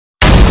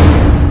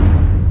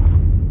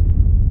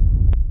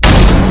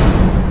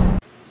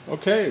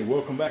Okay,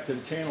 welcome back to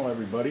the channel,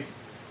 everybody.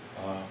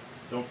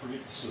 Don't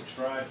forget to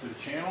subscribe to the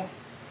channel.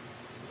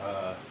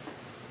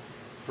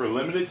 For a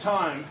limited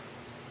time,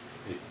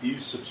 if you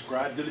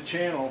subscribe to the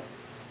channel,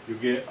 you'll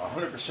get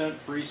 100%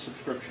 free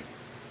subscription.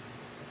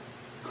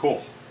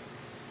 Cool.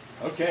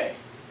 Okay,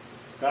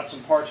 got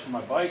some parts for my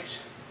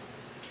bikes.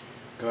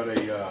 Got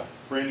a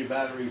brand new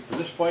battery for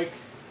this bike,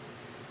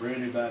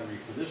 brand new battery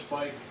for this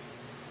bike,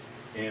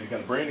 and got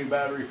a brand new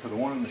battery for the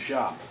one in the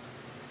shop.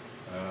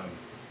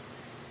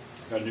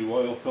 Got a new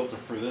oil filter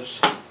for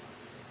this,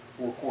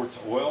 4 quarts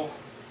of oil.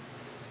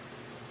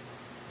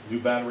 New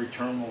battery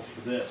terminals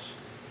for this.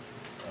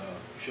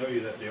 Show you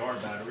that they are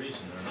batteries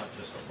and they're not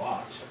just a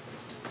box.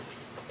 I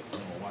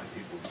don't know why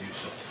people do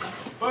such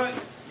things, but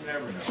you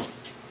never know.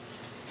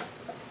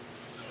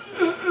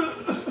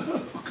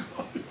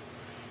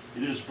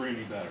 It is a brand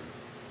new battery.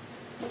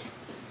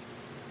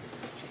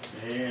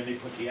 And they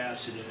put the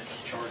acid in it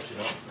to charge it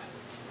up.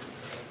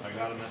 I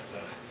got them at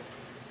the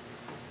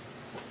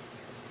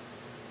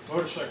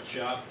motorcycle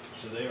shop,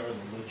 so they are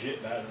the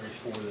legit batteries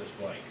for this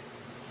bike.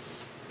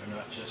 They're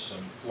not just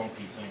some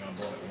flunky thing I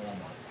bought at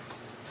Walmart.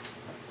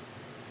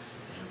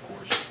 And of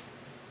course,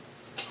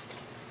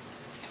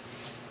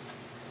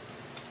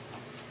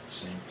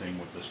 same thing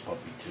with this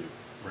puppy too,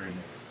 brand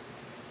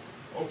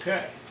new.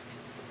 Okay,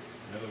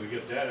 now that we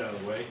get that out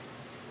of the way,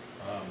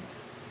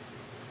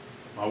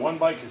 my one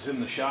bike is in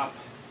the shop,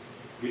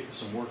 getting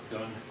some work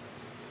done,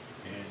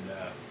 and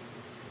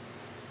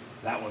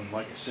that one,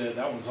 like I said,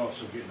 that one's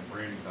also getting a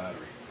brand new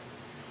battery.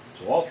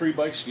 So all 3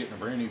 bikes are getting a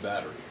brand new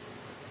battery.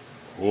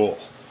 Cool.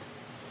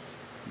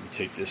 Let me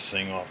take this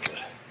thing off the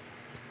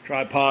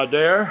tripod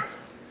there.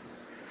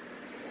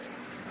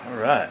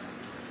 Alright.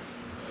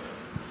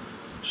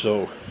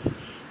 So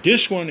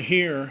this one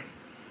here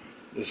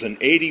is an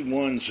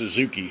 81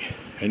 Suzuki,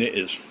 and it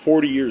is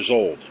 40 years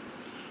old.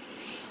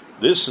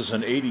 This is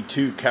an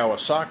 82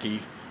 Kawasaki,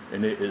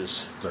 and it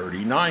is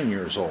 39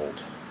 years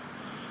old.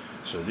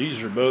 So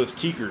these are both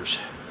teakers,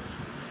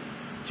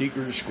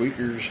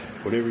 squeakers,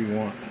 whatever you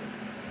want.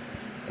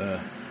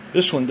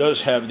 This one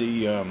does have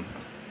the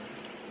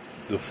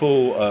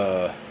full,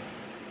 what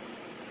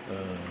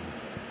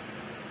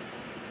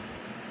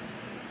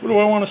do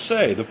I want to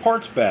say? The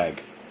parts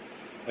bag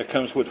that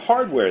comes with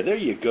hardware. There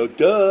you go,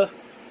 duh.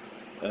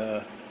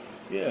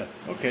 Yeah,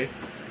 okay.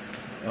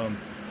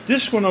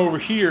 This one over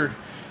here,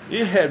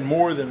 it had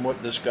more than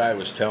what this guy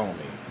was telling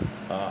me.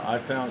 I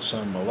found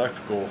some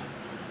electrical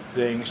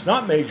things,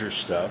 not major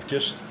stuff,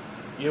 just,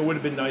 it would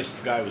have been nice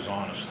if the guy was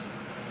honest.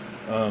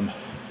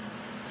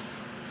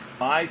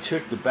 I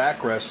took the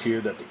backrest here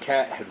that the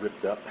cat had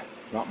ripped up,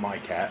 not my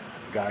cat,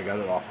 the guy got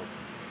it off of,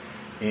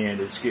 and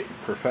it's getting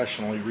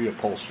professionally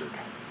reupholstered,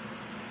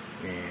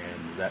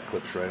 and that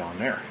clips right on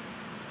there.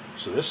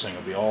 So this thing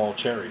will be all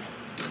cherry.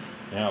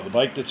 Now the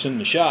bike that's in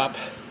the shop,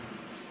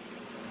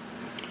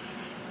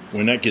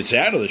 when that gets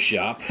out of the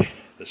shop,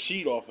 the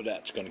seat off of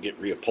that's going to get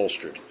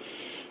reupholstered.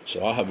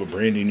 So I'll have a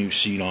brand new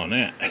seat on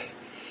that.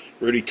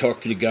 Already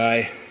talked to the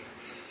guy.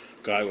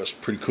 Guy was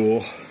pretty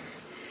cool.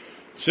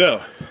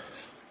 So,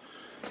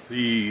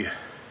 the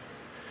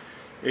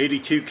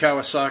 82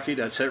 Kawasaki,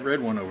 that's that red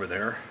one over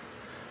there.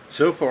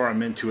 So far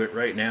I'm into it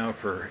right now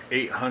for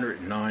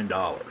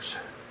 $809.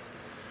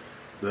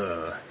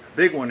 The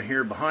big one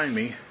here behind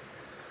me,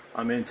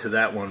 I'm into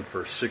that one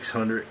for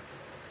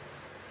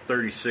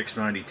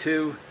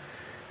 $636.92.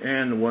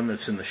 And the one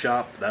that's in the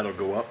shop, that'll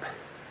go up.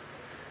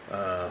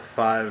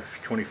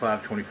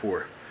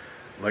 $525.24.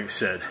 Like I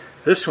said,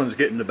 this one's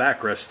getting the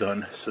backrest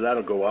done, so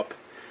that'll go up,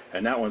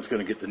 and that one's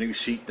going to get the new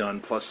seat done,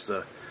 plus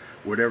the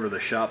whatever the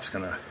shop's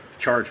going to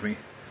charge me.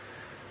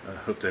 I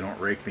hope they don't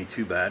rake me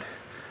too bad.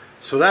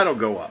 So that'll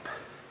go up.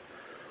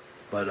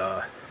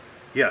 But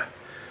yeah,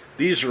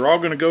 these are all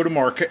going to go to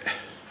market.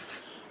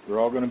 They're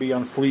all going to be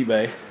on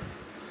Fleabay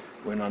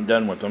when I'm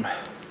done with them.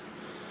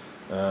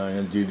 I'm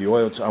going to do the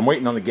oil. I'm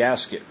waiting on the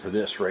gasket for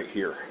this right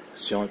here.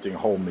 It's the only thing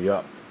holding me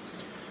up.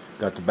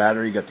 Got the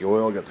battery, got the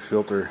oil, got the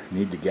filter,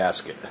 need the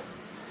gasket.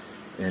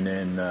 And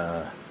then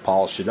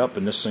polish it up,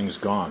 and this thing's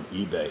gone.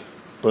 eBay.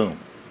 Boom.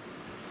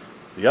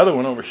 The other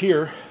one over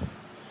here,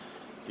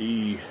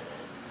 he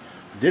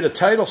did a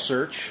title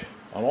search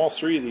on all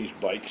 3 of these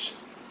bikes,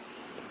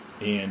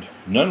 and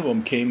none of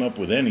them came up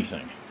with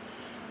anything.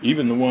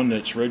 Even the one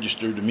that's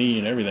registered to me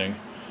and everything.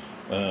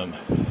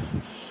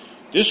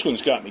 This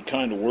one's got me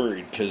kind of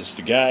worried, because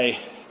the guy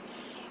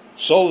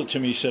sold it to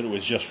me, said it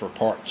was just for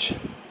parts.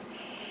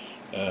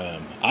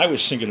 I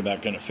was thinking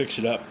about going to fix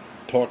it up,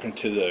 talking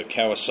to the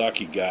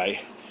Kawasaki guy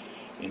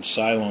in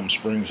Siloam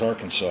Springs,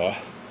 Arkansas.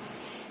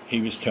 He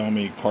was telling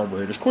me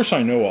carburetors. Of course,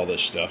 I know all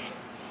this stuff.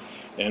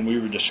 And we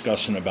were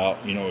discussing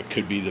about, you know, it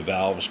could be the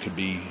valves, could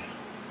be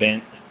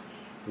bent,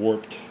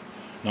 warped,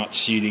 not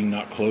seating,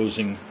 not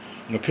closing.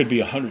 You know, it could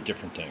be 100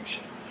 different things.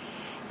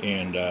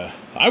 And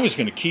I was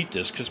going to keep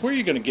this, because where are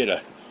you going to get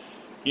a,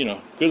 you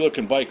know,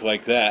 good-looking bike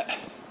like that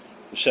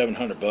for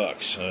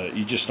 $700?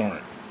 You just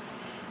aren't.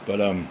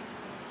 But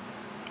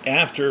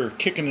after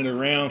kicking it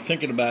around,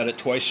 thinking about it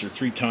twice or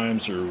 3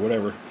 times or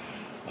whatever,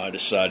 I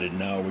decided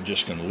no, we're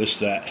just going to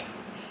list that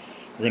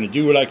We're going to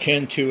do what I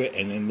can to it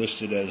and then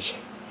list it as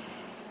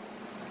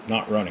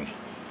not running.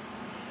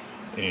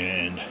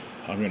 And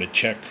I'm going to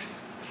check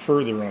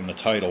further on the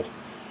title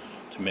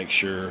to make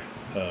sure,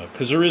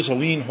 because there is a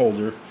lien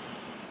holder,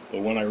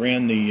 but when I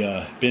ran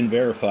the bin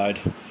verified,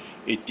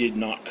 it did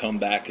not come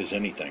back as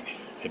anything.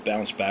 It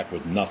bounced back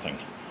with nothing.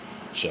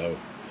 So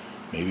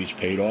maybe it's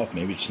paid off,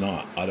 maybe it's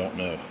not. I don't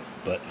know.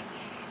 But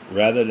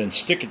rather than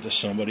stick it to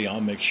somebody, I'll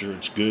make sure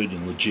it's good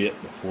and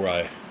legit before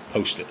I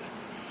post it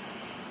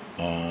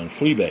on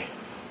Fleabay.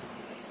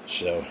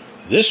 So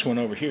this one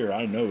over here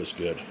I know is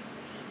good.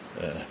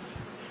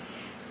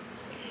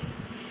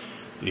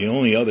 The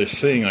only other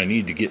thing I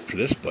need to get for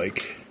this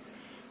bike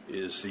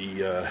is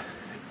the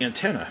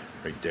antenna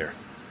right there.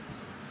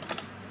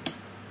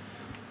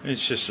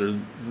 It's just a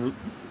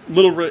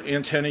little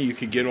antenna you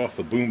could get off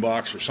a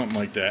boombox or something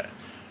like that.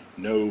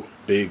 No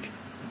big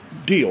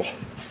deal.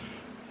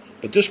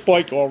 But this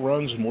bike all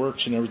runs and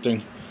works and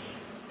everything.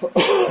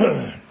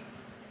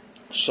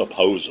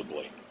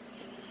 Supposedly.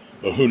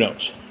 But who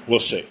knows? We'll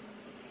see.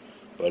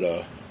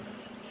 But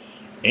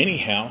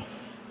anyhow,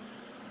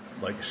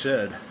 like I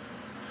said,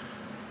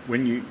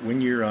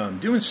 when you're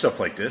doing stuff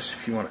like this,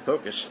 if you want to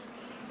focus,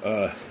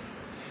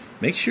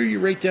 make sure you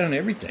write down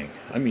everything.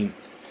 I mean,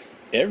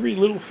 every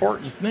little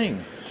farting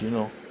thing,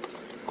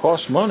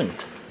 costs money.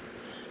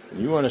 And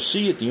you want to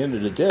see at the end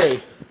of the day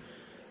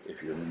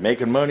if you're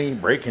making money,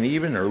 breaking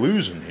even, or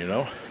losing.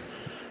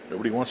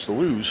 Nobody wants to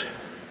lose.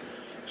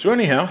 So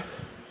anyhow,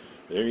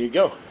 there you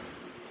go.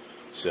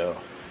 So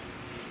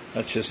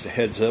that's just a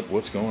heads up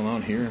what's going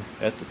on here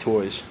at the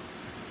toys.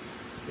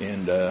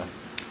 And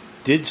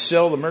did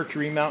sell the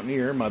Mercury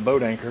Mountaineer, my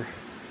boat anchor,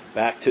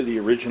 back to the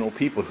original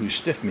people who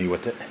stiffed me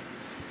with it,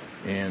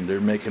 and they're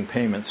making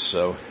payments.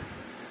 So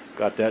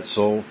got that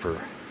sold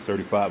for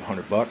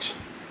 $3,500.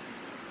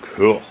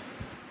 Cool.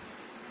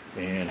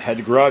 And had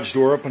the garage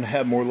door open to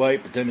have more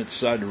light, but then it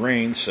decided to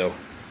rain, so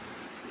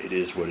it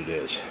is what it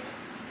is.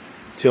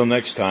 Till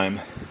next time,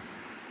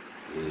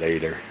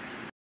 later.